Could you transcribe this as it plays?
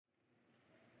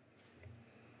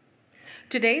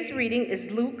Today's reading is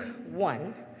Luke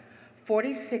 1,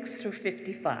 46 through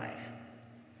 55.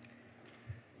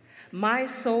 My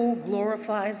soul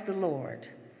glorifies the Lord,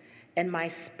 and my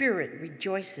spirit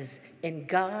rejoices in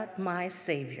God my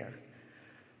Savior,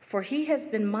 for he has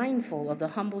been mindful of the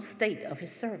humble state of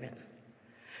his servant.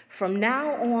 From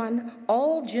now on,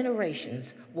 all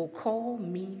generations will call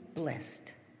me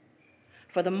blessed.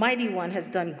 For the Mighty One has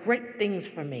done great things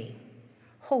for me.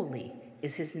 Holy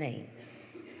is his name.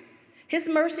 His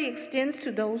mercy extends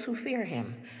to those who fear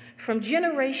him, from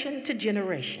generation to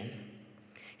generation.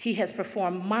 He has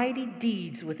performed mighty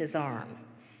deeds with his arm.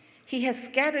 He has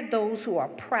scattered those who are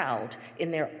proud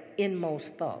in their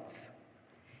inmost thoughts.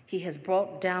 He has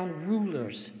brought down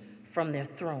rulers from their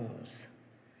thrones,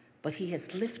 but he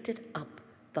has lifted up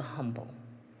the humble.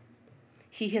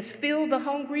 He has filled the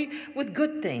hungry with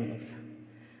good things,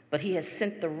 but he has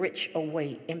sent the rich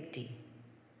away empty.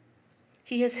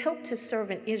 He has helped his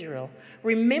servant Israel,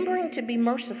 remembering to be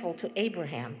merciful to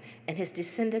Abraham and his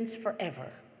descendants forever,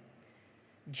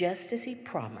 just as he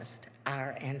promised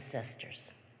our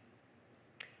ancestors.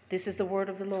 This is the word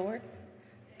of the Lord.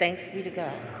 Thanks be to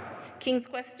God. King's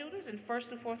Quest students and first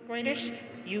through fourth graders,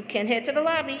 you can head to the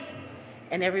lobby,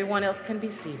 and everyone else can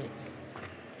be seated.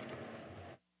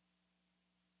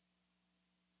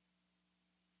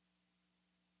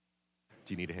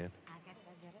 Do you need a hand? I get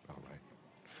it. All right.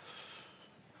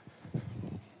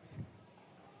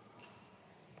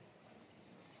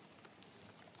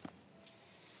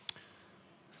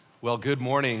 Well, good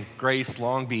morning, Grace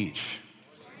Long Beach.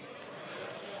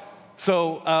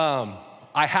 So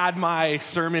I had my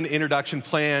sermon introduction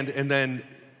planned, and then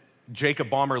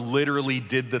Jacob Balmer literally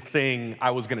did the thing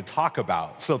I was going to talk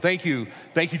about. So thank you,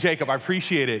 Jacob. I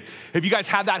appreciate it. Have you guys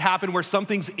had that happen where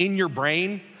something's in your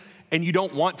brain and you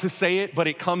don't want to say it, but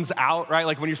it comes out, right?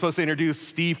 Like when you're supposed to introduce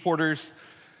Steve Porter's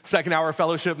second hour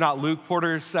fellowship, not Luke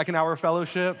Porter's second hour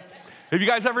fellowship. Have you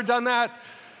guys ever done that?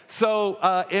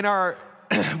 So in our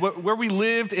where we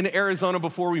lived in Arizona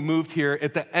before we moved here,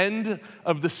 at the end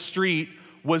of the street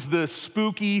was the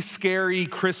spooky, scary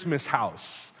Christmas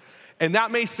house. And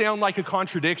that may sound like a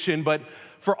contradiction, but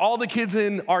for all the kids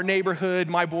in our neighborhood,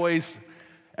 my boys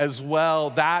as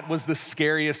well, that was the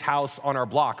scariest house on our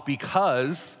block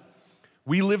because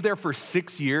we lived there for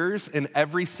 6 years, and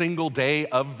every single day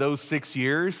of those 6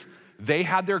 years, they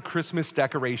had their Christmas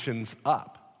decorations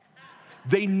up.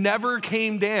 They never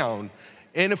came down.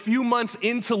 And a few months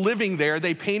into living there,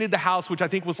 they painted the house, which I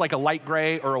think was like a light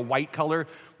gray or a white color,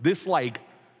 this like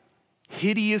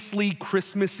hideously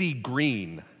Christmassy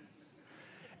green.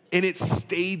 And it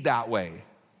stayed that way.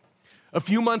 A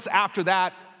few months after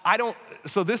that,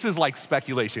 so this is like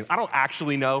speculation. I don't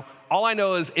actually know. All I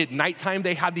know is at nighttime,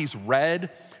 they had these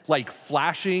red, like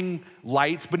flashing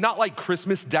lights, but not like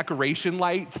Christmas decoration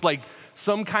lights, like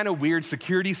some kind of weird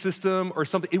security system or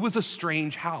something. It was a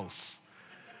strange house.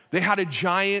 They had a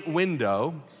giant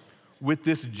window with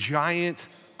this giant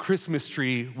Christmas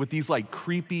tree with these like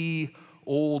creepy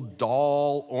old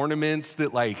doll ornaments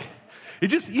that like, it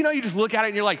just, you just look at it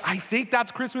and you're like, I think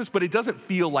that's Christmas, but it doesn't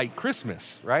feel like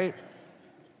Christmas, right?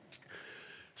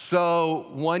 So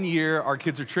one year, our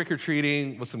kids are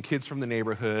trick-or-treating with some kids from the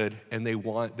neighborhood, and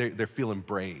they're feeling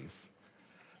brave.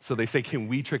 So they say, can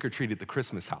we trick-or-treat at the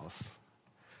Christmas house?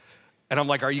 And I'm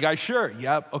like, are you guys sure?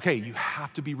 Yep. Okay, you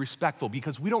have to be respectful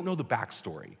because we don't know the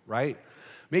backstory, right?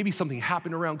 Maybe something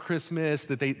happened around Christmas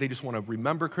that they just want to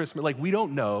remember Christmas. Like, we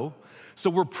don't know. So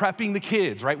we're prepping the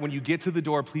kids, right? When you get to the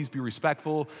door, please be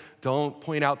respectful. Don't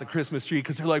point out the Christmas tree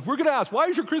because they're like, we're going to ask, why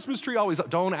is your Christmas tree always up?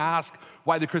 Don't ask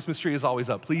why the Christmas tree is always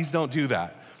up. Please don't do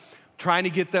that. Trying to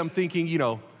get them thinking,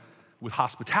 with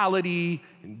hospitality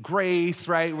and grace,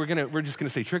 right? We're just gonna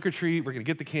say trick or treat, we're gonna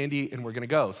get the candy, and we're gonna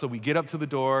go. So we get up to the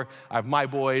door, I have my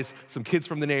boys, some kids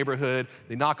from the neighborhood,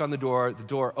 they knock on the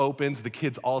door opens, the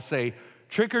kids all say,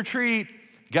 trick or treat.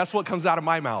 Guess what comes out of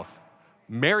my mouth?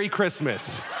 Merry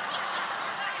Christmas.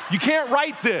 You can't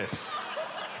write this.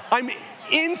 I'm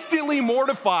instantly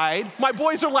mortified. My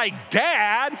boys are like,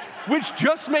 Dad, which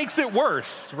just makes it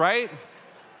worse, right?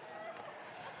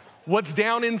 What's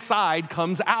down inside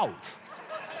comes out.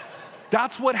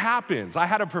 That's what happens. I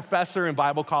had a professor in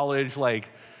Bible college, like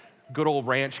good old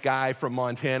ranch guy from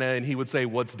Montana, and he would say,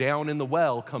 what's down in the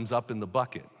well comes up in the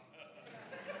bucket.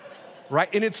 Right?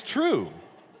 And it's true.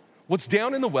 What's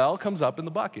down in the well comes up in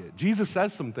the bucket. Jesus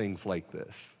says some things like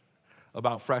this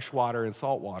about fresh water and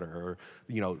salt water,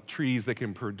 or trees that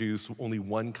can produce only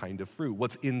one kind of fruit.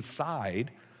 What's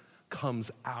inside comes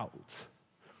out.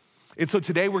 And so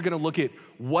today we're going to look at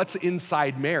what's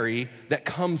inside Mary that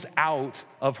comes out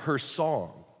of her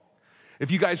song.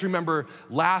 If you guys remember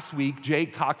last week,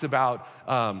 Jake talked about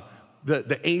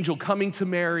the angel coming to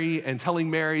Mary and telling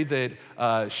Mary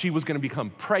that she was going to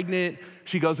become pregnant.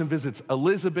 She goes and visits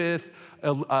Elizabeth.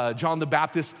 John the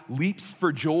Baptist leaps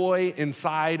for joy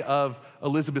inside of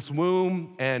Elizabeth's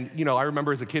womb. And, I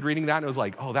remember as a kid reading that, and it was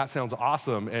like, oh, that sounds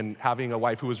awesome. And having a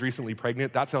wife who was recently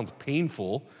pregnant, that sounds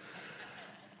painful.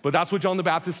 But that's what John the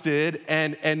Baptist did.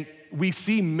 And we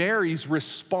see Mary's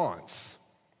response.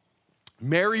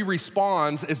 Mary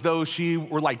responds as though she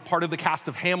were like part of the cast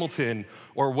of Hamilton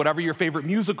or whatever your favorite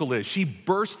musical is. She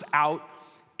bursts out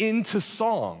into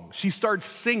song. She starts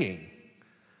singing,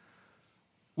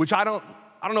 which I don't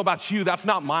know about you, that's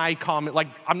not my comment. Like,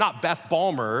 I'm not Beth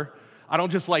Balmer. I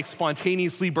don't just like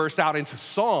spontaneously burst out into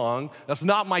song. That's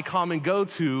not my common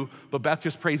go-to, but Beth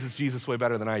just praises Jesus way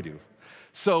better than I do.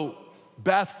 So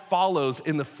Beth follows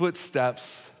in the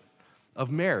footsteps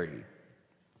of Mary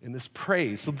in this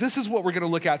praise. So this is what we're going to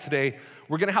look at today.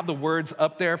 We're going to have the words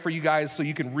up there for you guys so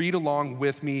you can read along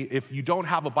with me. If you don't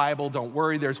have a Bible, don't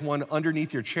worry. There's one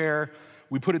underneath your chair.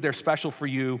 We put it there special for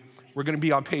you. We're going to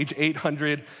be on page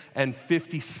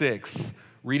 856,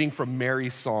 reading from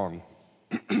Mary's song.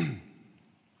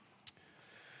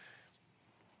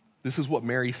 This is what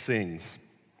Mary sings,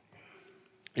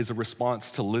 is a response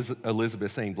to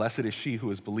Elizabeth saying, "Blessed is she who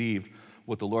has believed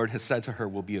what the Lord has said to her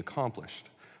will be accomplished."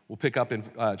 We'll pick up in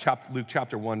Luke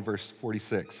chapter 1, verse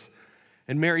 46.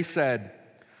 And Mary said,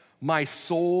 "My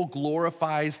soul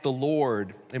glorifies the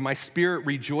Lord, and my spirit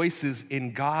rejoices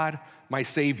in God, my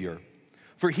Savior.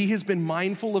 For he has been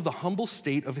mindful of the humble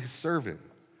state of his servant.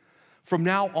 From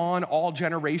now on, all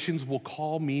generations will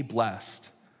call me blessed.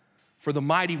 For the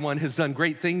Mighty One has done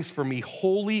great things for me.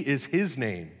 Holy is his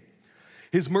name.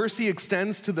 His mercy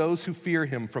extends to those who fear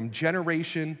him from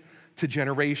generation to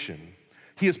generation.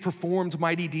 He has performed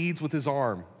mighty deeds with his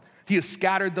arm. He has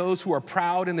scattered those who are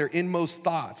proud in their inmost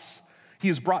thoughts. He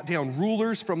has brought down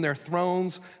rulers from their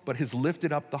thrones, but has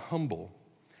lifted up the humble.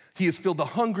 He has filled the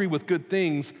hungry with good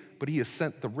things, but he has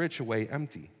sent the rich away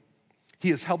empty. He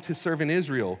has helped his servant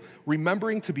Israel,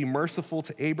 remembering to be merciful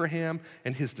to Abraham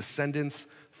and his descendants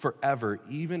forever,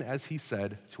 even as he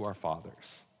said to our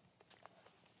fathers."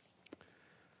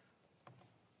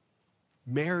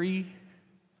 Mary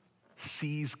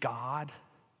sees God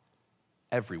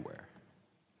everywhere.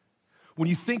 When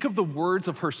you think of the words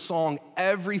of her song,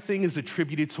 everything is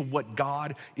attributed to what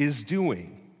God is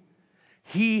doing.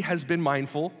 He has been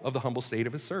mindful of the humble state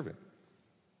of his servant.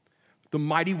 The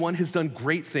Mighty One has done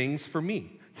great things for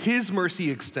me. His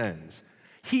mercy extends.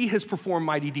 He has performed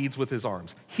mighty deeds with his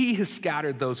arms. He has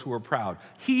scattered those who are proud.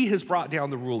 He has brought down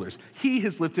the rulers. He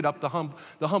has lifted up the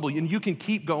humble. And you can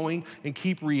keep going and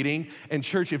keep reading. And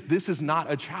church, if this is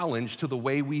not a challenge to the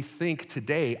way we think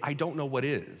today, I don't know what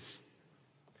is.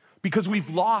 Because we've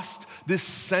lost this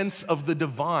sense of the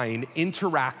divine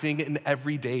interacting in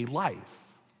everyday life.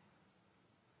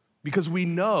 Because we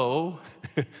know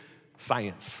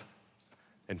science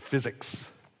and physics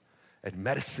and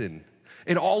medicine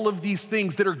and all of these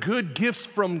things that are good gifts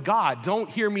from God. Don't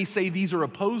hear me say these are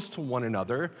opposed to one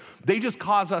another. They just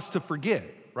cause us to forget,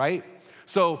 right?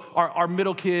 So our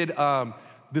middle kid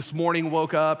this morning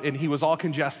woke up and he was all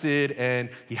congested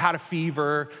and he had a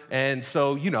fever. And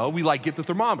so, we get the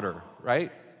thermometer,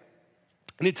 right?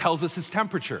 And it tells us his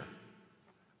temperature.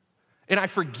 And I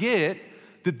forget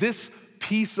that this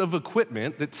piece of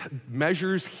equipment that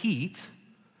measures heat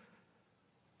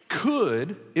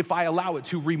could, if I allow it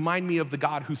to, remind me of the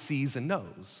God who sees and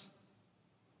knows.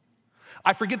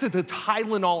 I forget that the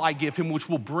Tylenol I give him, which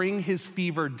will bring his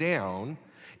fever down,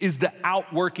 is the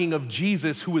outworking of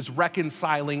Jesus who is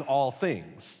reconciling all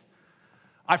things.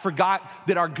 I forgot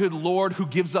that our good Lord who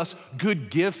gives us good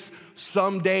gifts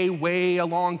someday, way a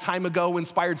long time ago,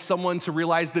 inspired someone to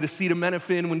realize that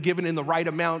acetaminophen, when given in the right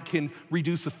amount, can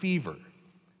reduce a fever.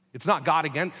 It's not God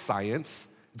against science.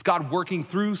 It's God working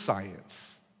through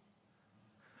science.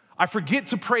 I forget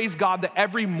to praise God that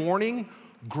every morning,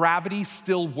 gravity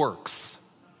still works.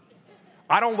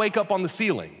 I don't wake up on the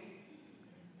ceiling.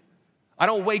 I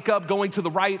don't wake up going to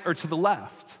the right or to the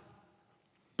left.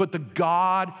 But the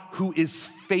God who is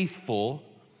faithful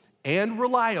and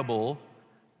reliable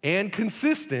and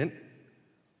consistent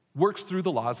works through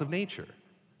the laws of nature.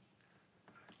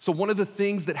 So one of the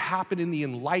things that happened in the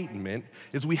Enlightenment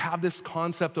is we have this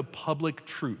concept of public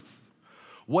truth.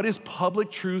 What is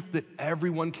public truth that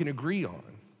everyone can agree on?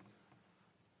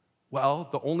 Well,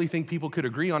 the only thing people could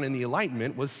agree on in the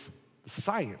Enlightenment was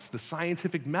science, the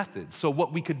scientific method. So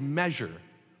what we could measure,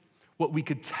 what we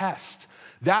could test,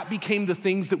 that became the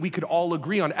things that we could all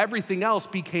agree on. Everything else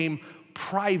became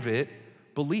private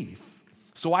belief.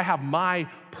 So I have my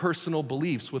personal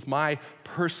beliefs with my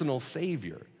personal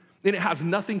Savior. And it has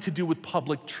nothing to do with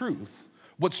public truth.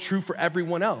 what's true for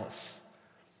everyone else.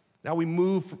 Now we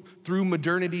move through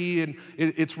modernity and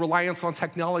its reliance on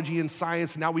technology and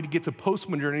science, and now we get to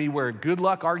post-modernity where good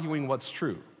luck arguing what's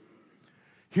true.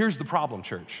 Here's the problem,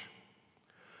 church.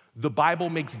 The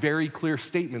Bible makes very clear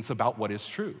statements about what is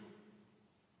true.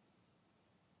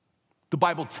 The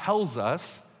Bible tells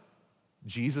us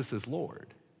Jesus is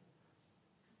Lord,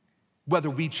 whether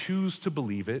we choose to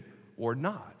believe it or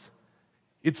not.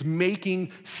 It's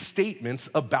making statements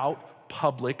about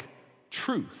public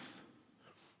truth.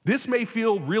 This may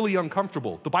feel really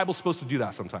uncomfortable. The Bible's supposed to do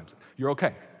that sometimes. You're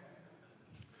okay.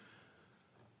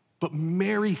 But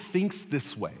Mary thinks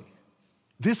this way.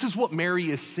 This is what Mary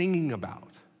is singing about.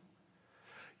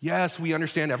 Yes, we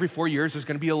understand every 4 years there's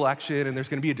going to be an election and there's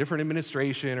going to be a different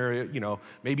administration or,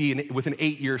 maybe with an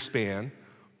 8-year span.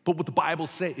 But what the Bible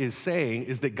is saying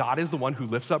is that God is the one who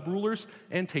lifts up rulers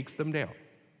and takes them down.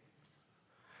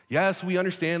 Yes, we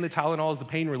understand that Tylenol is the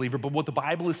pain reliever, but what the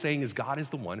Bible is saying is God is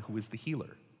the one who is the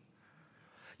healer.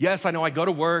 Yes, I know I go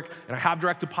to work and I have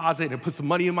direct deposit and it puts the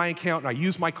money in my account and I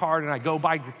use my card and I go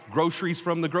buy groceries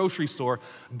from the grocery store.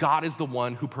 God is the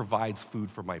one who provides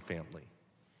food for my family.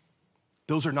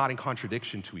 Those are not in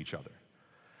contradiction to each other.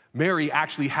 Mary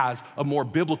actually has a more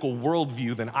biblical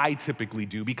worldview than I typically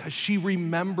do because she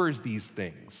remembers these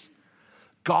things.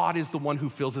 God is the one who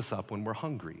fills us up when we're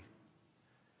hungry.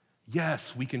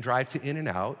 Yes, we can drive to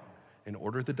In-N-Out and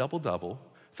order the double-double.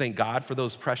 Thank God for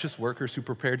those precious workers who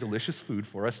prepare delicious food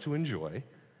for us to enjoy.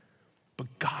 But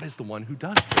God is the one who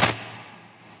does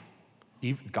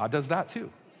this. God does that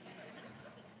too.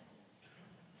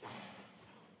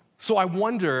 So I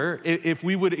wonder if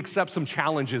we would accept some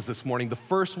challenges this morning. The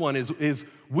first one is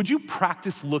would you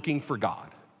practice looking for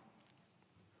God?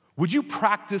 Would you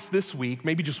practice this week,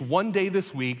 maybe just one day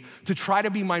this week, to try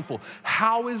to be mindful?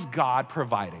 How is God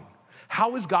providing?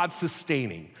 How is God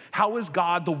sustaining? How is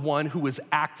God the one who is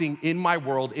acting in my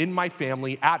world, in my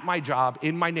family, at my job,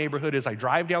 in my neighborhood? As I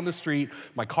drive down the street,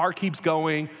 my car keeps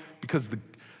going because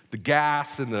the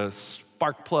gas and the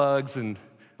spark plugs and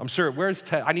I'm sure, where's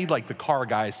Ted? I need like the car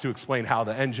guys to explain how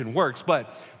the engine works,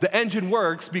 but the engine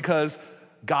works because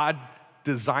God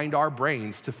designed our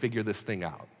brains to figure this thing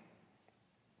out.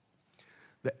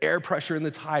 The air pressure in the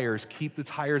tires keep the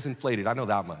tires inflated. I know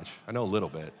that much. I know a little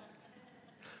bit.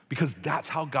 Because that's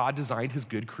how God designed his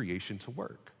good creation to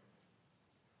work.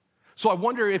 So I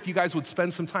wonder if you guys would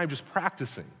spend some time just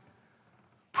practicing.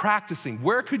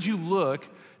 Where could you look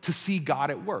to see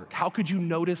God at work? How could you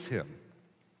notice him?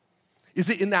 Is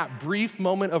it in that brief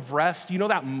moment of rest? You know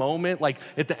that moment like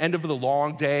at the end of the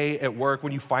long day at work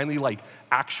when you finally like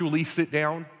actually sit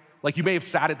down? Like you may have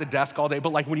sat at the desk all day,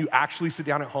 but like when you actually sit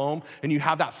down at home and you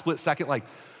have that split second like,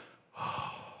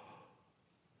 oh,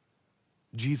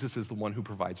 Jesus is the one who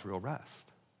provides real rest.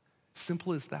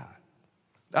 Simple as that.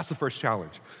 That's the first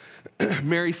challenge.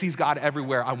 Mary sees God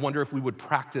everywhere. I wonder if we would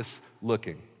practice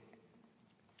looking.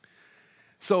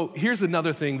 So here's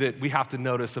another thing that we have to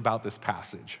notice about this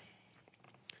passage.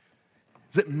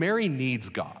 Is that Mary needs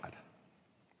God.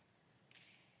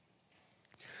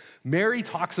 Mary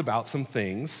talks about some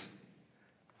things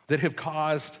that have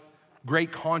caused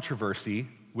great controversy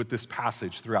with this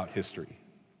passage throughout history.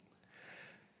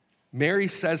 Mary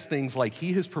says things like,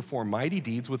 he has performed mighty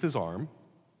deeds with his arm.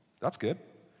 That's good.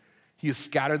 He has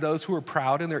scattered those who are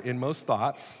proud in their inmost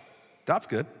thoughts. That's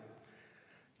good.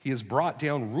 He has brought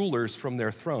down rulers from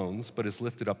their thrones, but has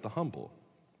lifted up the humble.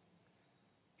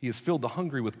 He has filled the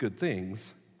hungry with good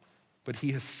things, but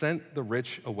he has sent the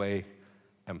rich away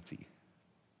empty.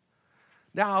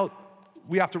 Now,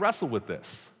 we have to wrestle with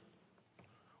this.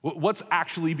 What's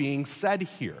actually being said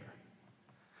here?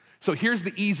 So here's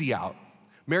the easy out.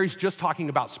 Mary's just talking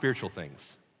about spiritual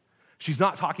things. She's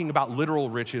not talking about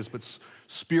literal riches, but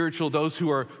spiritual, those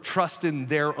who are trusting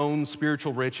their own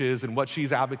spiritual riches. And what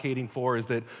she's advocating for is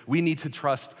that we need to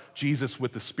trust Jesus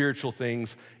with the spiritual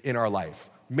things in our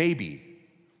life. Maybe.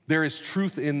 There is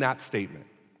truth in that statement.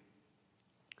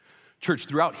 Church,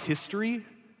 throughout history,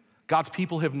 God's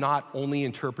people have not only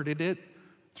interpreted it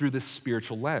through this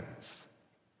spiritual lens.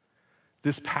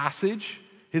 This passage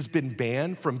has been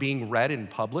banned from being read in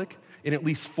public in at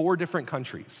least 4 different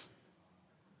countries.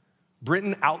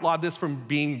 Britain outlawed this from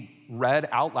being read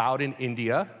out loud in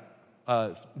India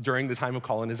during the time of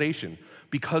colonization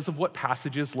because of what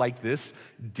passages like this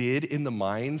did in the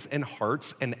minds and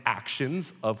hearts and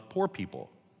actions of poor people.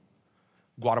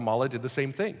 Guatemala did the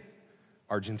same thing.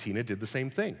 Argentina did the same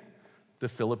thing. The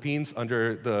Philippines,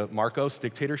 under the Marcos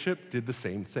dictatorship, did the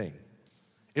same thing.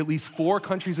 At least 4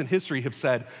 countries in history have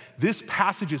said, this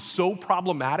passage is so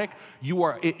problematic,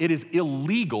 it is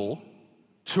illegal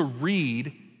to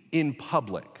read in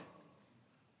public.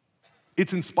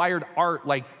 It's inspired art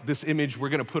like this image we're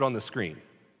gonna put on the screen.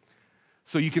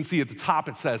 So you can see at the top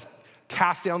it says,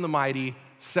 cast down the mighty,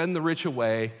 send the rich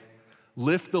away,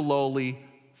 lift the lowly,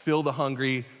 fill the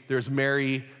hungry. There's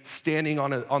Mary standing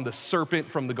on the serpent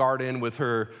from the garden with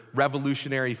her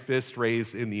revolutionary fist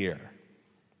raised in the air.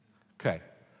 Okay.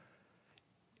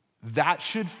 That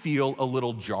should feel a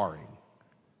little jarring.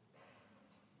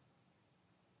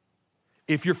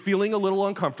 If you're feeling a little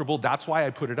uncomfortable, that's why I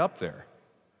put it up there.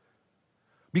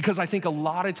 Because I think a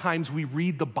lot of times we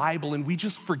read the Bible and we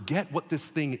just forget what this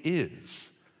thing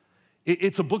is.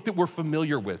 It's a book that we're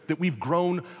familiar with, that we've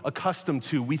grown accustomed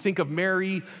to. We think of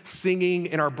Mary singing,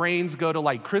 and our brains go to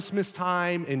like Christmas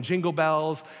time and Jingle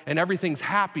Bells, and everything's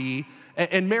happy.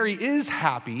 And Mary is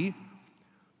happy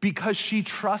because she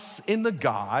trusts in the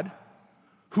God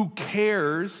who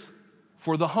cares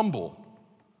for the humble,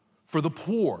 for the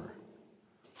poor,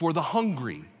 for the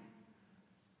hungry.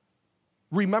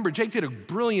 Remember, Jake did a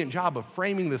brilliant job of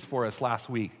framing this for us last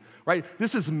week, right?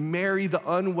 This is Mary, the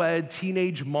unwed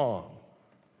teenage mom.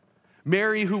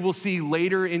 Mary, who we'll see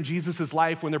later in Jesus'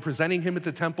 life when they're presenting him at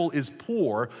the temple, is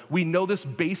poor. We know this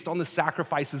based on the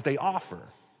sacrifices they offer.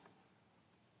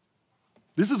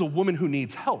 This is a woman who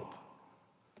needs help.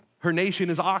 Her nation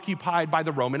is occupied by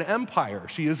the Roman Empire.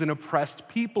 She is an oppressed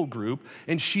people group,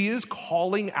 and she is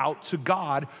calling out to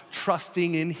God,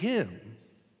 trusting in him.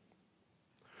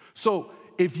 So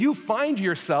if you find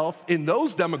yourself in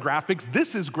those demographics,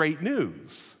 this is great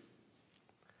news.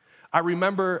 I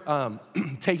remember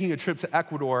taking a trip to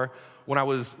Ecuador when I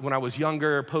was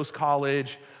younger,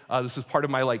 post-college. This was part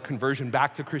of my conversion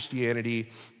back to Christianity.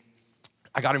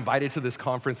 I got invited to this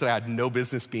conference that I had no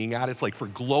business being at. It's for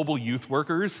global youth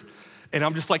workers. And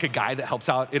I'm just a guy that helps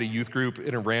out at a youth group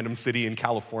in a random city in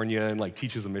California and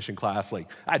teaches a mission class. I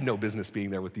had no business being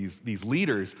there with these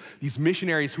leaders, these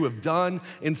missionaries who have done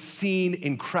and seen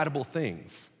incredible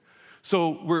things.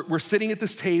 So we're sitting at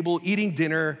this table, eating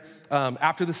dinner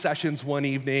after the sessions one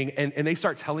evening, and they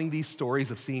start telling these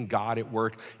stories of seeing God at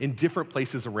work in different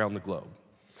places around the globe.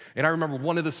 And I remember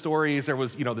one of the stories, there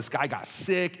was, this guy got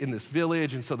sick in this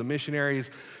village, and so the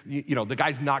missionaries, the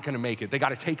guy's not gonna make it. They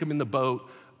gotta take him in the boat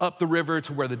up the river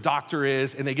to where the doctor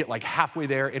is, and they get halfway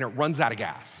there, and it runs out of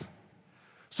gas.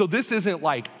 So this isn't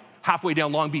halfway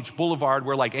down Long Beach Boulevard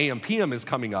where AM/PM is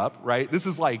coming up, right? This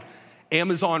is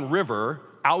Amazon River,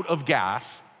 out of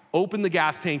gas, open the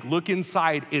gas tank, look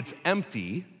inside, it's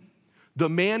empty. The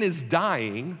man is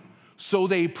dying, so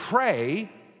they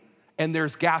pray, and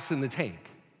there's gas in the tank.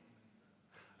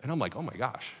 And I'm like, oh my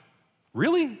gosh,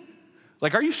 really?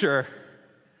 Are you sure?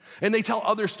 And they tell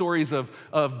other stories of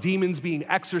demons being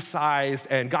exorcised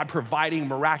and God providing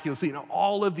miraculously,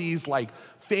 all of these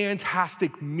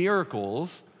fantastic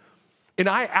miracles. And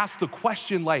I asked the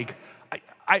question,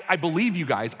 I believe you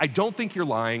guys. I don't think you're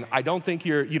lying. I don't think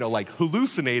you're,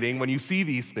 hallucinating when you see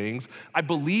these things. I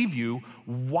believe you.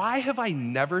 Why have I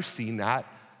never seen that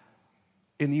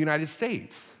in the United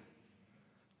States?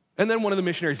 And then one of the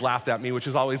missionaries laughed at me, which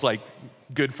is always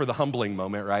good for the humbling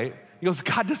moment, right? He goes,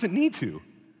 God doesn't need to.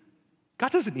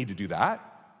 God doesn't need to do that.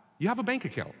 You have a bank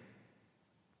account.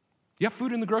 You have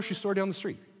food in the grocery store down the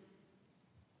street.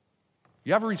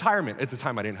 You have a retirement. At the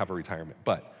time, I didn't have a retirement,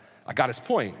 but I got his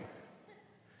point.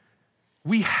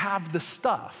 We have the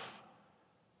stuff.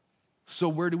 So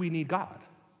where do we need God?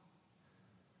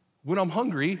 When I'm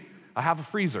hungry, I have a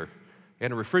freezer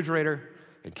and a refrigerator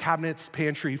and cabinets,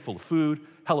 pantry full of food.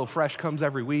 HelloFresh comes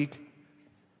every week.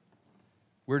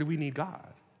 Where do we need God?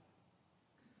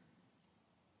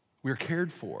 We're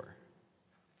cared for.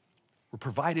 We're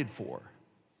provided for.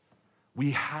 We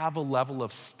have a level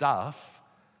of stuff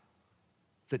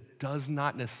that does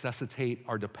not necessitate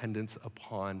our dependence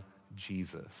upon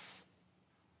Jesus.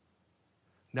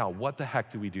 Now, what the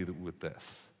heck do we do with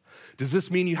this? Does this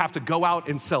mean you have to go out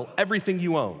and sell everything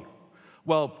you own?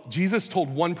 Well, Jesus told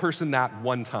one person that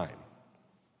one time.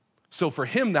 So for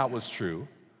him, that was true.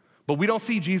 But we don't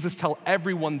see Jesus tell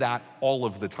everyone that all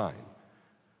of the time.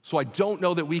 So I don't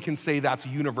know that we can say that's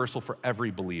universal for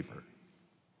every believer.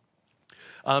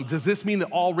 Does this mean that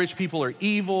all rich people are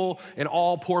evil and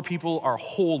all poor people are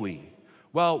holy?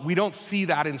 Well, we don't see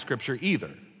that in Scripture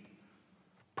either.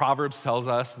 Proverbs tells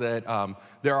us that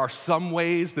there are some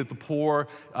ways that the poor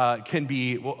can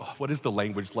be, what is the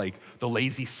language, the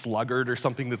lazy sluggard or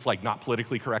something that's not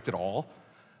politically correct at all.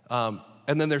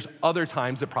 And then there's other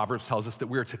times that Proverbs tells us that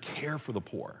we're to care for the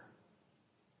poor.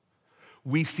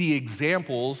 We see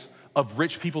examples of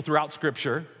rich people throughout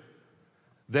Scripture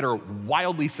that are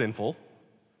wildly sinful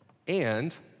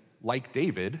and, like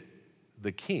David,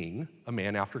 the king, a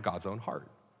man after God's own heart.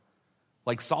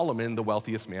 Like Solomon, the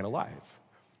wealthiest man alive.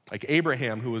 like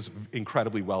Abraham, who was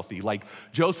incredibly wealthy, like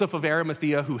Joseph of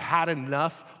Arimathea, who had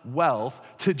enough wealth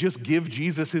to just give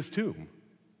Jesus his tomb.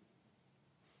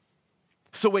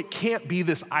 So it can't be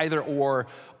this either or,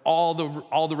 all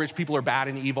the rich people are bad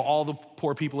and evil, all the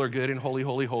poor people are good and holy,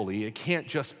 holy, holy. It can't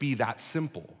just be that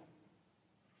simple.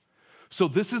 So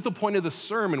this is the point of the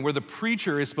sermon where the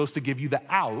preacher is supposed to give you the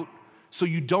out so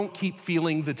you don't keep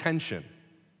feeling the tension.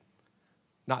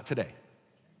 Not today.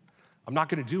 I'm not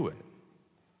going to do it.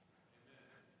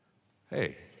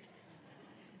 Hey.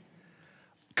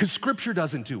 Because Scripture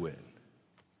doesn't do it.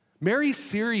 Mary's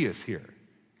serious here.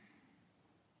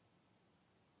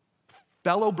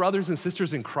 Fellow brothers and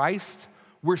sisters in Christ,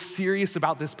 we're serious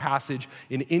about this passage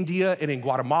in India and in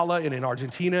Guatemala and in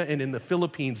Argentina and in the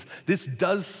Philippines. This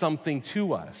does something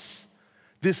to us.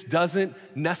 This doesn't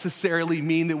necessarily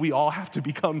mean that we all have to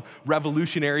become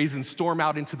revolutionaries and storm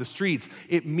out into the streets.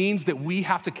 It means that we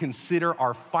have to consider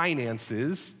our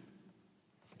finances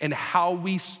and how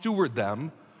we steward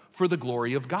them for the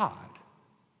glory of God.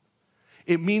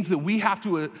 It means that we have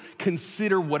to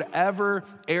consider whatever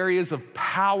areas of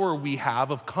power we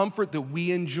have, of comfort that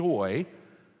we enjoy,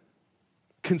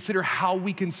 consider how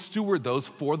we can steward those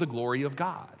for the glory of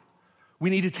God. We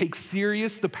need to take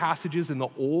serious the passages in the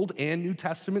Old and New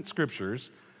Testament scriptures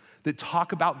that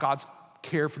talk about God's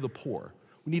care for the poor.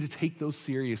 We need to take those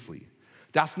seriously.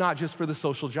 That's not just for the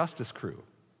social justice crew.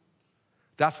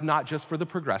 That's not just for the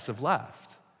progressive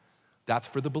left. That's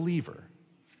for the believer.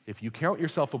 If you count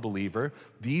yourself a believer,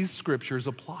 these scriptures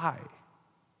apply.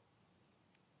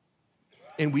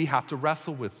 And we have to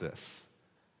wrestle with this.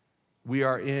 We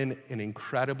are in an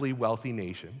incredibly wealthy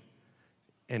nation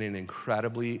and an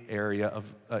incredibly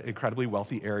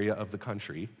wealthy area of the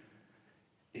country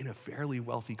in a fairly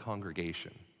wealthy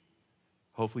congregation.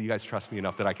 Hopefully you guys trust me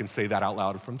enough that I can say that out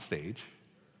loud from stage.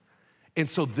 And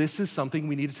so this is something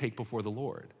we need to take before the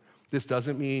Lord. This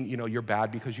doesn't mean, you're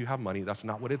bad because you have money. That's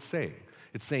not what it's saying.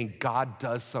 It's saying God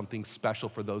does something special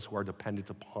for those who are dependent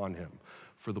upon him,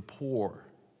 for the poor,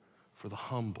 for the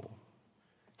humble.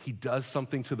 He does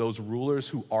something to those rulers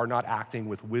who are not acting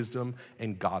with wisdom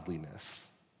and godliness.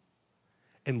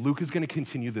 And Luke is going to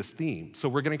continue this theme. So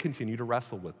we're going to continue to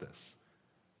wrestle with this.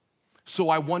 So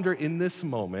I wonder in this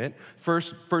moment,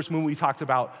 first when we talked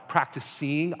about practice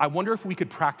seeing, I wonder if we could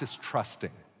practice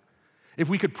trusting. If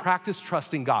we could practice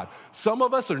trusting God. Some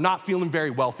of us are not feeling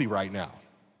very wealthy right now.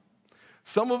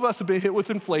 Some of us have been hit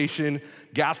with inflation.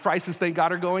 Gas prices, thank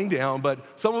God, are going down. But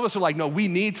some of us are like, no, we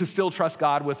need to still trust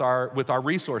God with our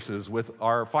resources, with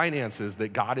our finances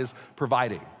that God is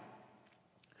providing.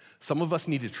 Some of us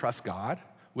need to trust God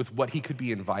with what he could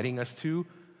be inviting us to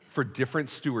for different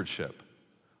stewardship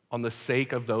on the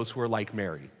sake of those who are like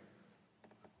Mary,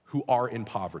 who are in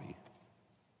poverty,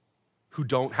 who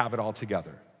don't have it all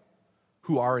together,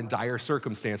 who are in dire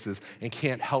circumstances and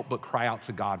can't help but cry out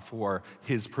to God for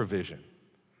his provision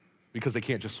because they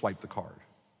can't just swipe the card.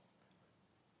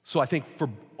 So I think for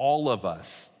all of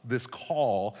us, this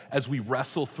call, as we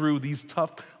wrestle through these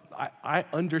tough, I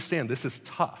understand this is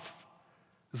tough.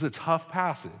 This is a tough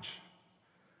passage.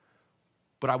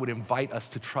 But I would invite us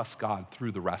to trust God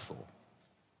through the wrestle.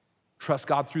 Trust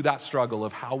God through that struggle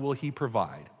of how will he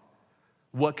provide?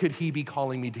 What could he be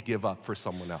calling me to give up for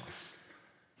someone else?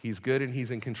 He's good and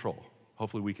he's in control.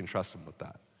 Hopefully we can trust him with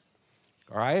that.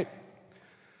 All right?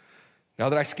 Now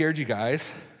that I scared you guys,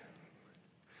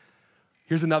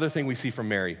 here's another thing we see from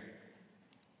Mary.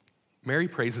 Mary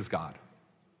praises God.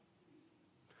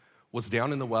 What's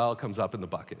down in the well comes up in the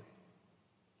bucket.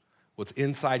 What's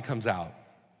inside comes out.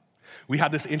 We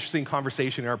had this interesting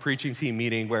conversation in our preaching team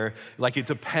meeting where, it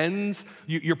depends,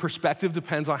 your perspective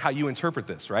depends on how you interpret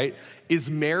this, right? Is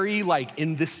Mary,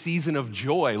 in this season of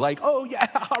joy, oh yeah,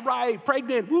 all right,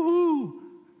 pregnant, woohoo?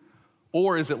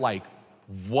 Or is it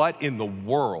what in the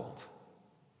world?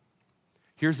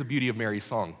 Here's the beauty of Mary's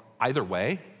song. Either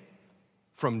way,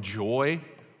 from joy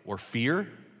or fear,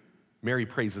 Mary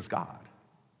praises God.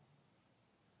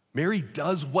 Mary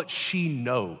does what she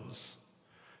knows.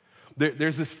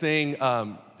 There's this thing,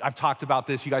 I've talked about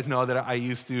this. You guys know that I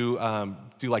used to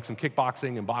do some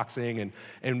kickboxing and boxing.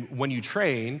 And when you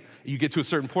train, you get to a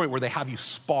certain point where they have you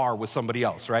spar with somebody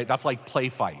else, right? That's like play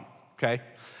fight, okay?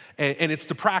 And it's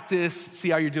to practice, see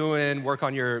how you're doing, work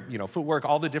on your footwork,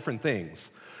 all the different things.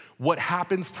 What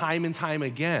happens time and time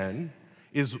again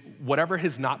is whatever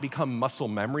has not become muscle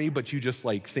memory, but you just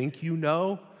think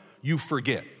you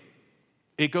forget.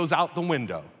 It goes out the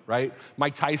window, right?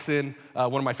 Mike Tyson,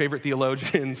 one of my favorite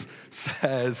theologians,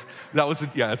 says,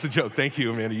 it's a joke. Thank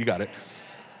you, Amanda, you got it.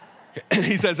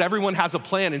 He says, everyone has a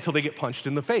plan until they get punched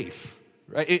in the face,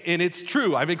 right? And it's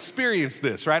true. I've experienced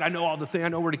this, right? I know all the things. I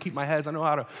know where to keep my heads. I know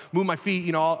how to move my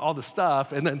feet, all the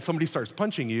stuff. And then somebody starts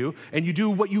punching you, and you do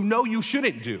what you know you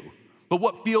shouldn't do. But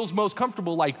what feels most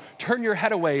comfortable, like turn your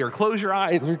head away or close your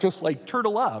eyes or just like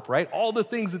turtle up, right? All the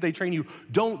things that they train you,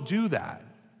 don't do that.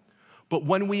 But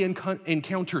when we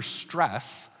encounter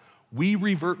stress, we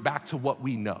revert back to what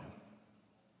we know.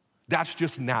 That's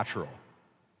just natural.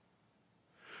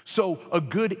 So a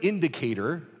good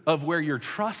indicator of where your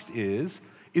trust is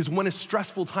when a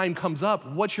stressful time comes up,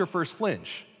 what's your first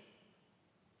flinch?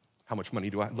 How much money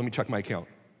do I have? Let me check my account.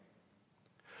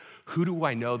 Who do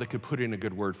I know that could put in a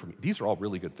good word for me? These are all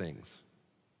really good things.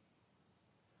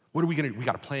 What are we gonna do? We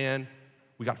got to plan.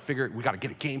 We got to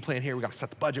get a game plan here. We got to set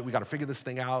the budget. We got to figure this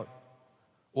thing out.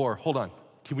 Or, hold on,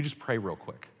 can we just pray real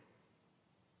quick?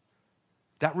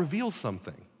 That reveals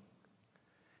something.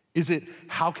 Is it,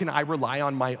 how can I rely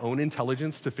on my own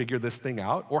intelligence to figure this thing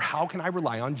out? Or how can I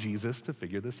rely on Jesus to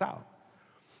figure this out?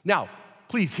 Now,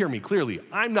 please hear me clearly.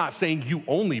 I'm not saying you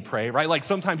only pray, right? Like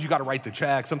sometimes you got to write the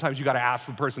check. Sometimes you got to ask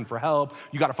the person for help.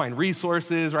 You got to find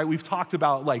resources, right? We've talked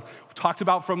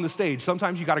about from the stage.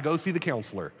 Sometimes you got to go see the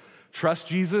counselor. Trust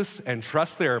Jesus and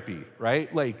trust therapy,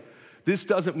 right? Like this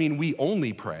doesn't mean we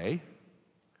only pray,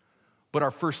 but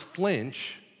our first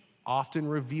flinch often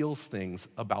reveals things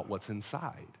about what's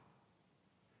inside.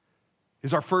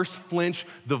 Is our first flinch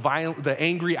the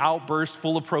angry outburst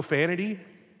full of profanity?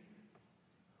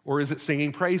 Or is it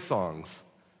singing praise songs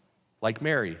like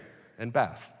Mary and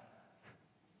Beth?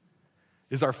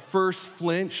 Is our first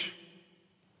flinch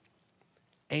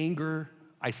anger,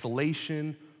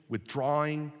 isolation,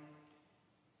 withdrawing,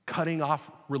 cutting off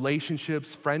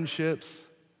relationships, friendships,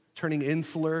 turning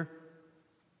insular?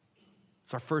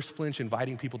 Is our first flinch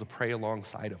inviting people to pray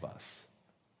alongside of us?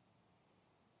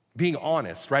 Being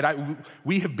honest, right?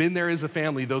 We have been there as a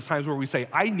family, those times where we say,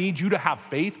 I need you to have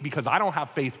faith because I don't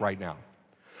have faith right now.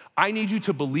 I need you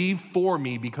to believe for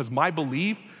me because my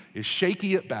belief is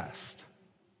shaky at best.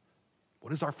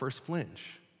 What is our first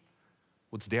flinch?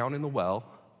 What's down in the well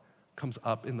comes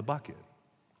up in the bucket.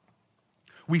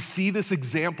 We see this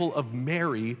example of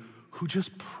Mary who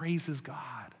just praises God.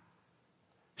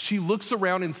 She looks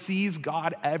around and sees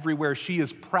God everywhere. She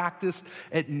is practiced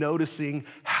at noticing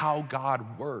how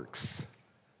God works.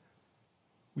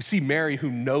 We see Mary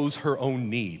who knows her own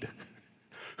need,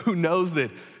 who knows that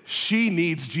she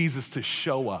needs Jesus to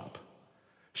show up.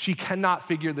 She cannot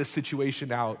figure this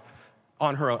situation out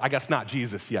on her own. I guess not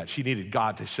Jesus yet. She needed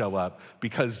God to show up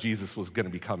because Jesus was going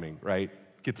to be coming, right?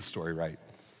 Get the story right.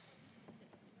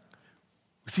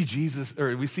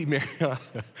 We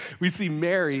see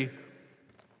Mary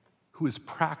who is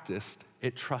practiced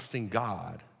at trusting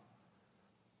God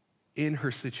in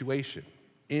her situation,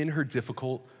 in her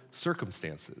difficult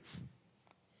circumstances.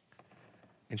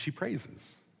 And she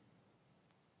praises.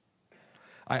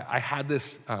 I had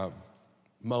this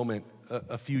moment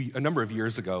a number of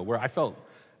years ago where I felt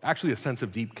actually a sense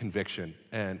of deep conviction.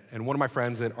 And one of my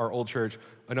friends at our old church,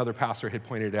 another pastor, had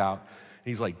pointed out,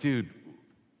 and he's like, dude,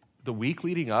 the week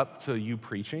leading up to you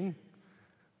preaching,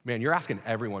 man, you're asking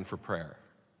everyone for prayer.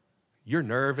 You're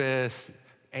nervous,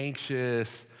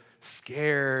 anxious,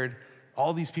 scared.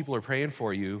 All these people are praying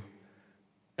for you.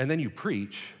 And then you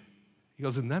preach. He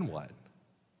goes, and then what?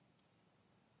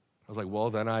 I was like, well,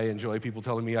 then I enjoy people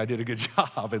telling me I did a good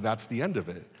job, and that's the end of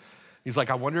it. He's like,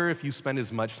 I wonder if you spend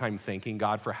as much time thanking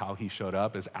God for how he showed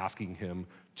up as asking him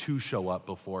to show up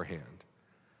beforehand.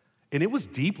 And it was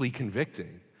deeply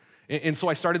convicting. And so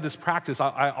I started this practice.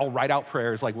 I'll write out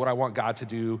prayers, like what I want God to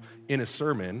do in a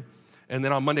sermon. And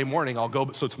then on Monday morning,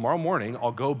 tomorrow morning,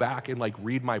 I'll go back and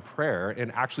read my prayer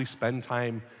and actually spend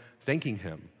time thanking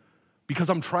him. Because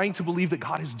I'm trying to believe that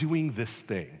God is doing this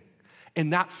thing.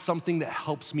 And that's something that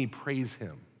helps me praise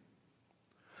him.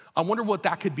 I wonder what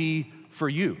that could be for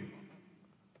you.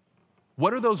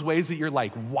 What are those ways that you're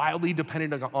wildly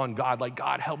dependent on God? Like,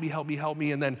 God, help me, help me, help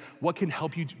me. And then what can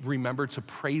help you remember to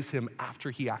praise him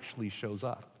after he actually shows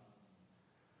up?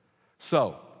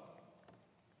 So,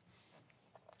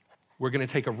 we're going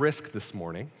to take a risk this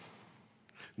morning.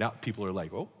 Now, people are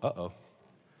like, oh, uh-oh.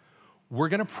 We're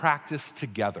going to practice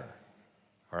together,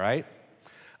 all right?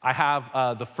 I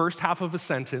have the first half of a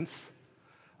sentence,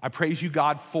 I praise you,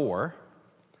 God, for,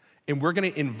 and we're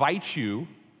going to invite you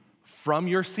from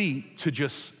your seat to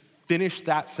just finish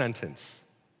that sentence.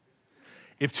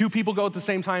 If two people go at the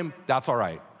same time, that's all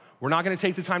right. We're not going to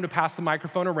take the time to pass the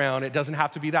microphone around. It doesn't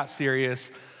have to be that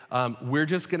serious. We're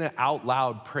just going to out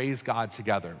loud praise God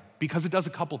together because it does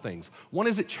a couple things. One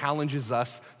is it challenges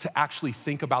us to actually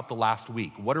think about the last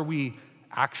week. What are we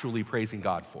actually praising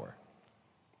God for?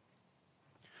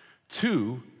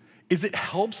 Two, is it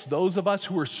helps those of us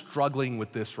who are struggling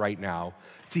with this right now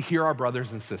to hear our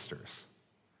brothers and sisters.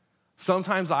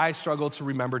 Sometimes I struggle to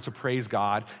remember to praise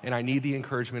God, and I need the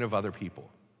encouragement of other people.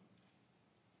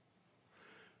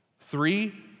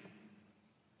 3,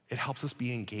 it helps us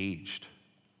be engaged.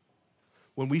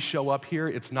 When we show up here,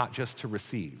 it's not just to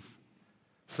receive.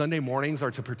 Sunday mornings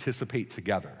are to participate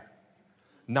together,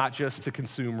 not just to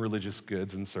consume religious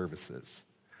goods and services.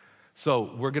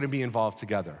 So we're going to be involved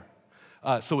together.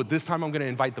 So at this time, I'm going to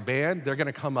invite the band. They're going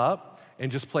to come up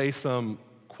and just play some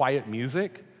quiet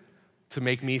music to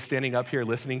make me standing up here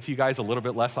listening to you guys a little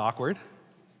bit less awkward.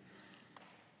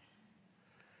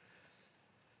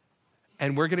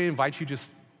 And we're going to invite you just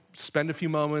spend a few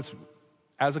moments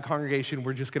as a congregation.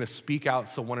 We're just going to speak out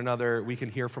so we can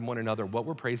hear from one another what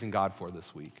we're praising God for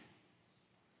this week.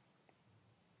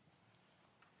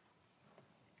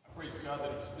 I praise God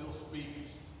that He still speaks.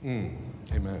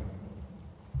 Amen.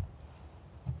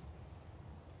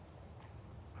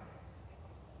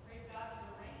 Praise God for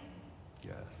the rain.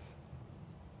 Yes.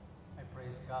 I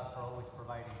praise God for always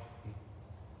providing.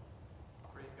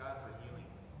 Praise God for healing.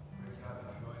 Praise God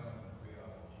for joy and we are.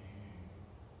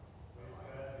 Praise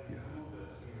God that He moved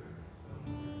us here.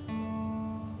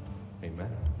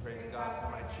 Amen. Praise God for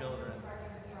my children.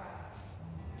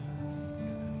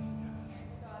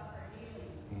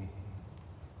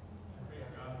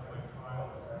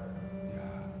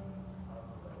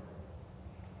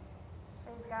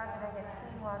 Praise God that I get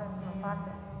clean water from a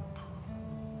faucet.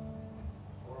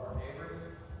 For our neighbors.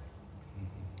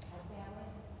 Our family.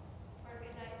 For a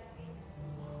good night's sleep.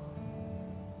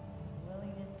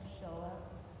 Willingness to show up.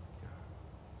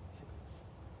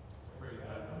 Praise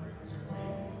God for bringing your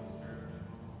faith and spirit.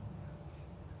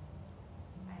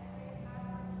 I praise God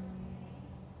for the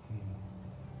community.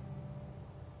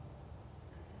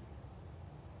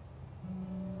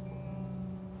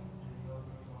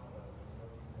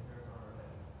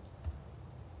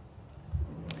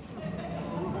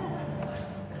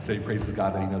 So he praises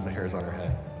God that he knows the hairs on her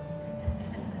head.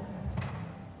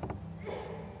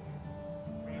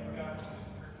 Praise God for this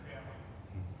church family.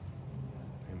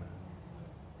 Amen.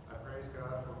 I praise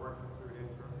God for working through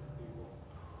imperfect people.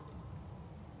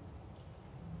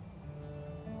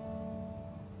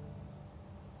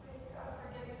 Praise God for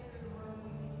getting through the work we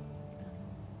need.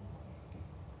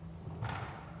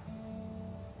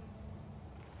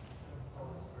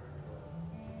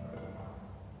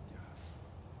 Yes.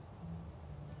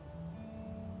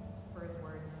 For His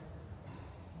word.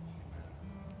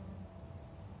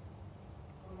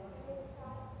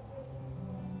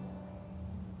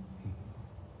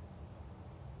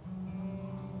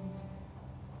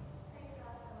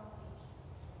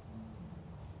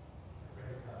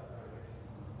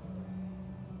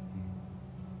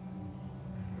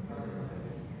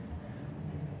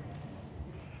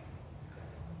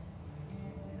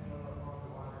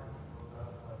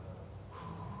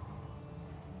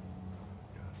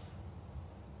 Yes.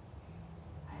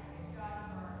 I praise God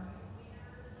for our youth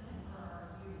leaders and for our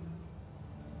youth.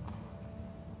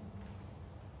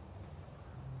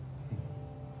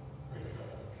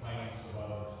 Kindness of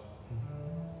others.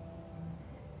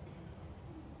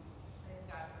 Praise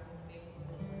God for His faithfulness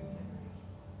for His generation.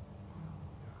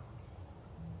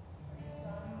 Praise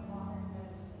God for modern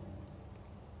medicine.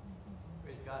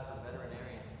 Praise God for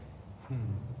veterinarians.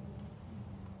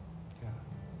 Yeah.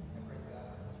 I praise God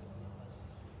for His relentless pursuit of us.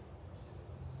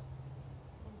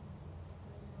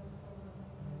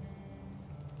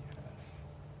 Yes.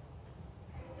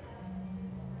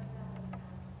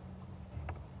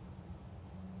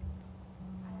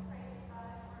 I praise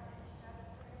God for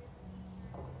instructors,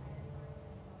 teachers, and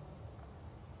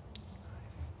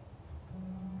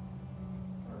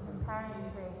for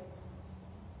empowering grace.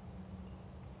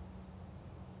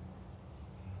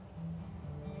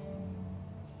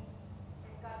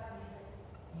 Praise God for music.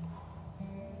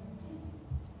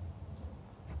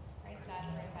 Praise God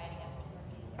for inviting us to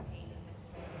participate in this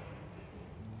story.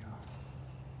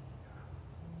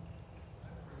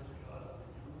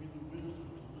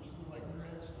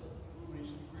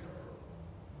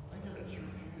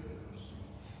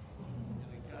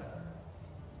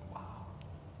 Wow.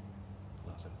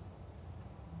 Loves it.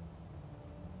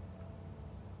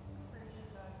 Praise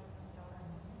God for the daughter.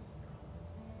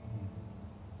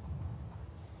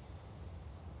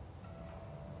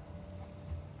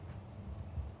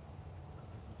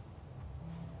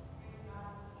 Praise God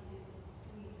who is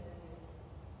who He said He is.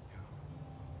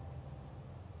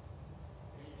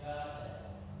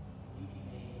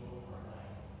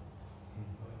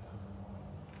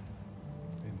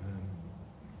 Amen.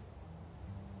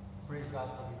 Praise God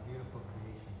for His beautiful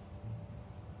creation.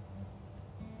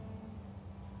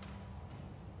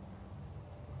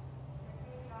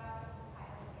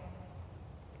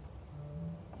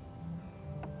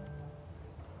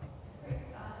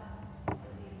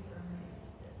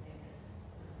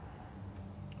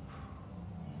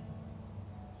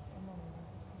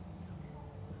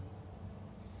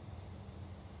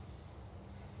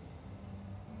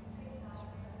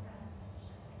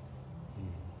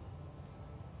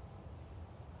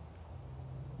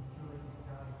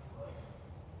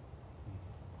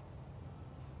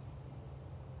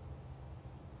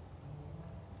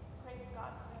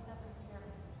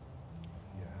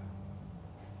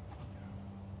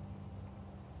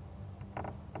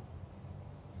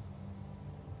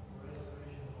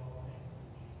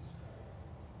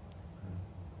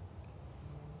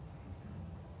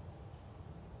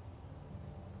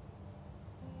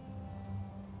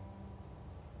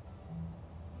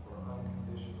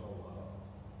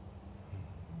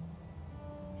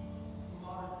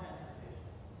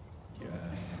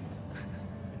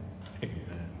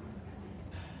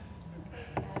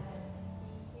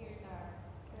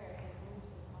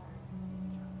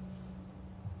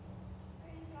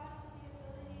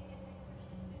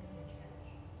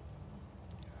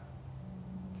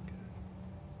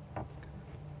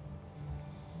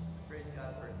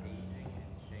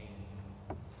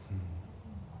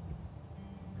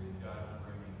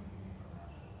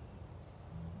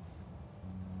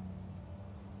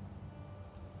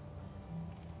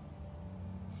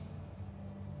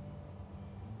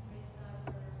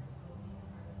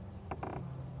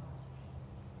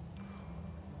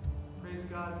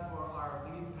 God for our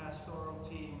lead pastoral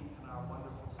team and our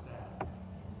wonderful staff.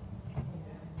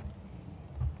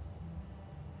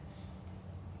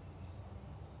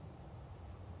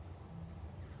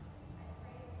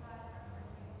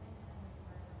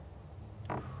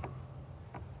 I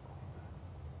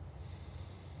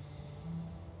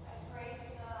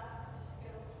praise God for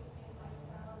still keeping my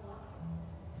son alive.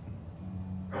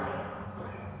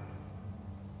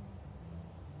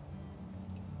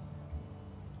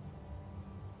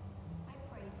 I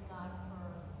praise God for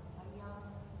young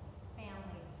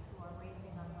families who are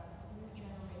raising up a new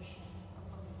generation of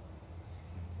believers.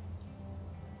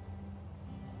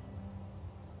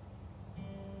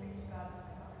 Praise God for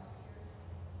my daughter's tears.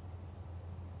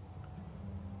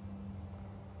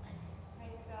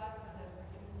 Praise God for the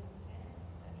forgiveness of sins,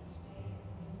 that each day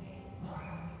is a new day, a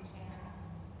new chance,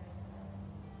 a fresh start.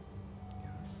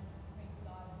 Praise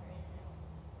God for Israel.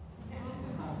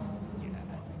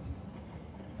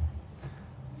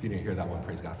 If you didn't hear that one,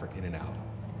 praise God for In and Out.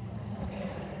 Praise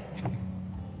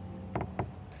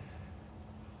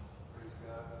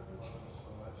God that He loves us so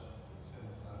much, He sent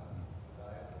His Son to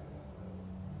die for the unbelievers.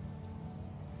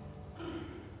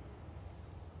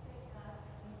 Praise God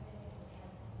for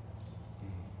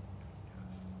new day and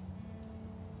chance.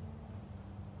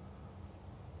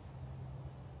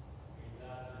 Praise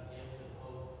God for the gift of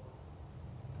hope.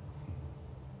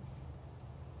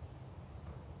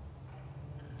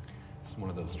 It's one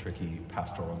of those tricky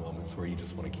pastoral moments where you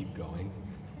just want to keep going.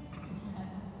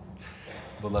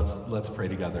 But let's pray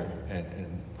together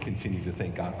and continue to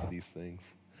thank God for these things.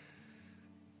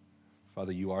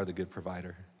 Father, you are the good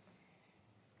provider.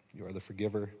 You are the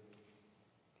forgiver.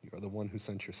 You are the one who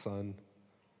sent your Son.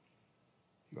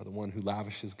 You are the one who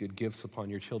lavishes good gifts upon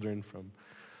your children, from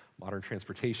modern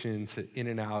transportation to In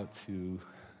and Out to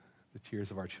the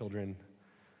tears of our children,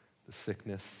 the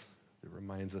sickness that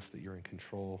reminds us that you're in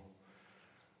control,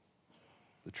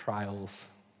 the trials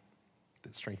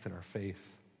that strengthen our faith,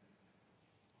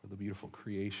 or the beautiful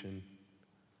creation,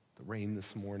 the rain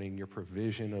this morning, your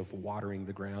provision of watering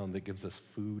the ground that gives us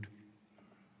food.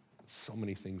 So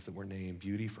many things that were named,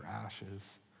 beauty for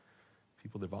ashes,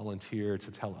 people that volunteer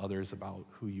to tell others about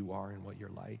who you are and what you're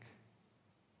like.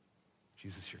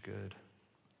 Jesus, you're good.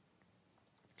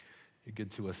 You're good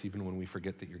to us even when we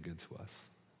forget that you're good to us.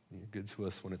 And you're good to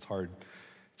us when it's hard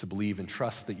to believe and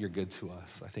trust that you're good to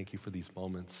us. I thank you for these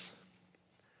moments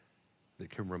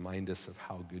that can remind us of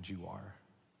how good you are.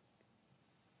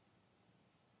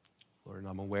 Lord,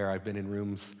 I'm aware I've been in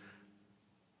rooms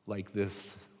like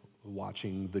this,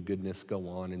 watching the goodness go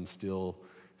on and still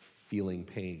feeling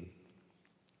pain.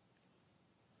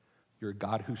 You're a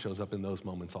God who shows up in those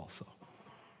moments also.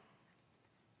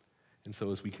 And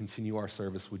so as we continue our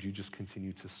service, would you just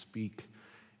continue to speak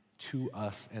to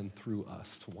us and through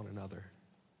us to one another?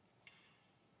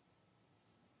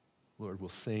 Lord, we'll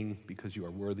sing because you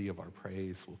are worthy of our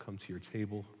praise. We'll come to your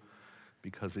table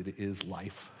because it is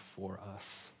life for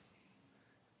us.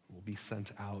 We'll be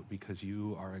sent out because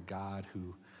you are a God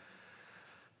who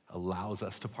allows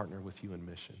us to partner with you in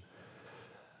mission.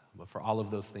 But for all of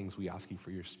those things, we ask you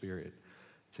for your Spirit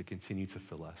to continue to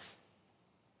fill us.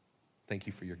 Thank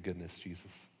you for your goodness,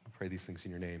 Jesus. I pray these things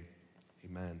in your name.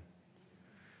 Amen.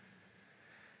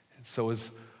 And so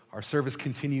as our service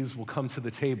continues, we'll come to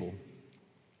the table.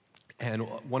 And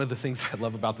one of the things I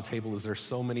love about the table is there's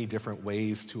so many different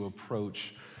ways to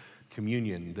approach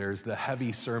communion. There's the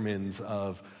heavy sermons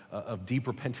of deep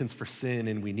repentance for sin,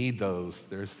 and we need those.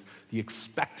 There's the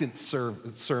expectant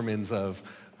sermons of,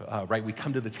 we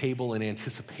come to the table in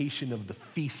anticipation of the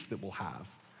feast that we'll have.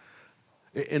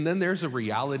 And then there's a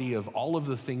reality of all of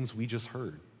the things we just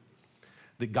heard,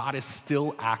 that God is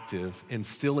still active and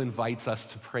still invites us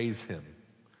to praise him.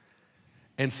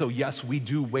 And so, yes, we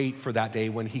do wait for that day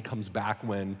when he comes back,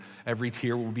 when every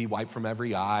tear will be wiped from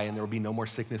every eye and there will be no more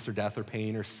sickness or death or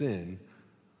pain or sin.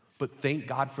 But thank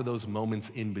God for those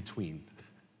moments in between,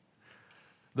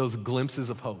 those glimpses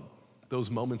of hope,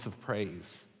 those moments of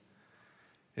praise.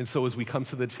 And so as we come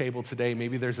to the table today,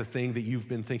 maybe there's a thing that you've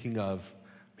been thinking of,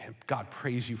 man, God,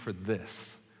 praise you for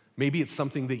this. Maybe it's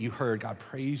something that you heard, God,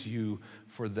 praise you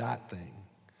for that thing.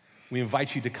 We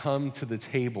invite you to come to the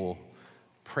table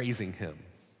praising him.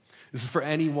 This is for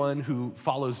anyone who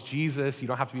follows Jesus. You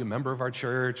don't have to be a member of our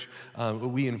church.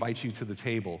 We invite you to the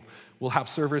table. We'll have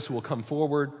servers who will come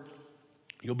forward.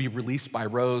 You'll be released by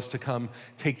rows to come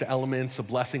take the elements. A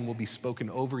blessing will be spoken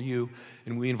over you,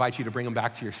 and we invite you to bring them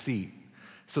back to your seat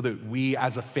so that we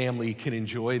as a family can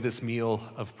enjoy this meal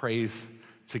of praise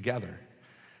together.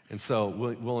 And so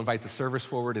we'll invite the servers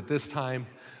forward at this time.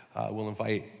 We'll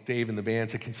invite Dave and the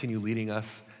band to continue leading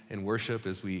us in worship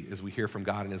as we hear from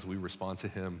God and as we respond to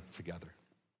him together.